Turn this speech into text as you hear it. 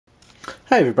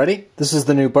Hi everybody, this is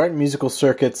the new Barton Musical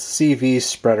Circuit's CV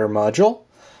spreader module.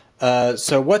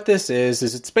 So what this is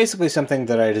it's basically something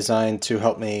that I designed to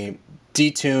help me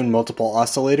detune multiple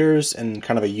oscillators in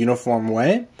kind of a uniform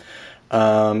way.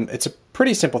 It's a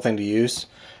pretty simple thing to use.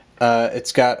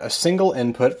 It's got a single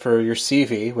input for your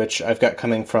CV, which I've got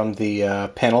coming from the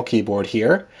panel keyboard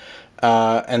here.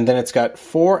 And then it's got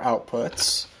four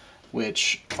outputs,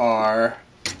 which are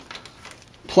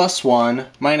 +1,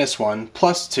 -1,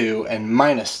 +2, and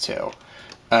 -2.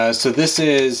 So this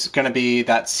is going to be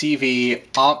that CV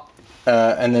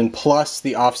and then plus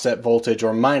the offset voltage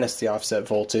or minus the offset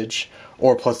voltage,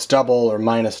 or plus double or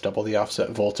minus double the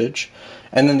offset voltage.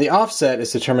 And then the offset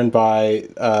is determined by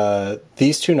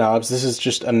these two knobs. This is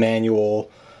just a manual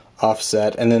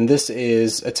offset, and then this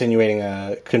is attenuating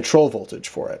a control voltage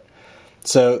for it.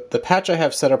 So the patch I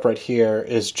have set up right here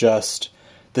is just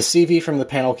the CV from the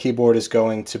panel keyboard is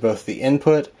going to both the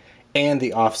input and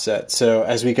the offset. So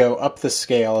as we go up the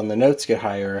scale and the notes get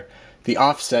higher, the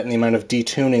offset and the amount of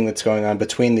detuning that's going on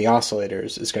between the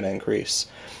oscillators is going to increase.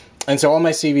 And so all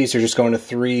my CVs are just going to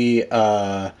three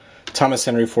Thomas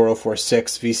Henry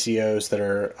 4046 VCOs that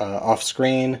are off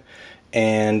screen.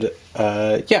 And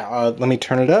let me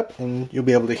turn it up and you'll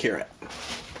be able to hear it.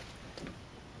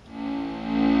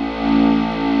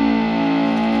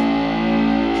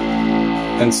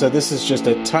 And so this is just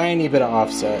a tiny bit of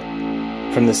offset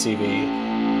from the CV.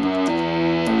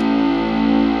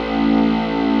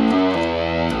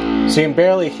 So you can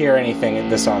barely hear anything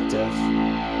at this octave.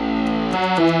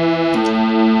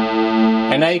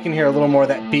 And now you can hear a little more of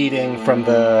that beating from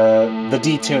the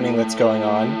detuning that's going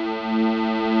on.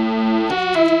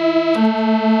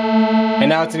 And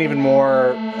now it's an even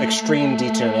more extreme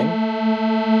detuning.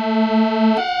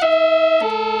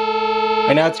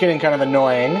 And now it's getting kind of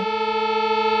annoying.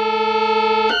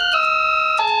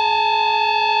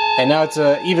 And now it's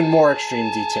an even more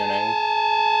extreme detuning.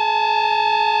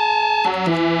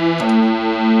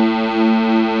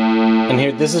 And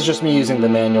here, this is just me using the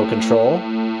manual control.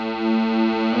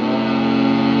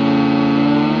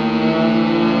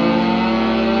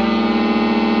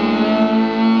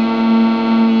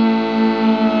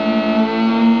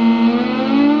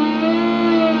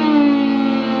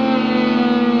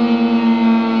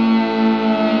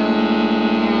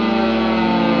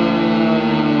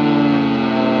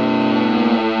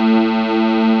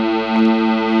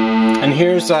 And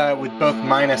here's with both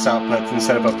minus outputs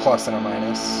instead of a plus and a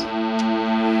minus.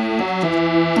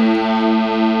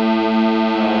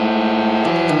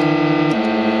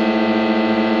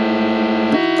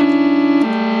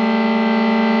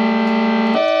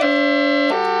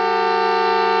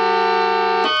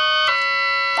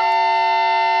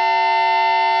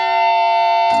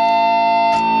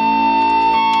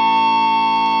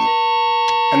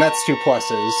 And that's two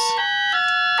pluses.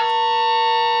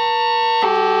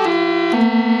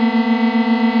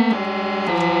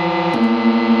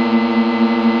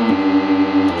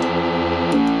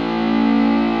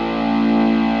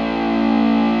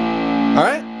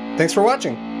 Alright, thanks for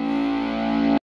watching.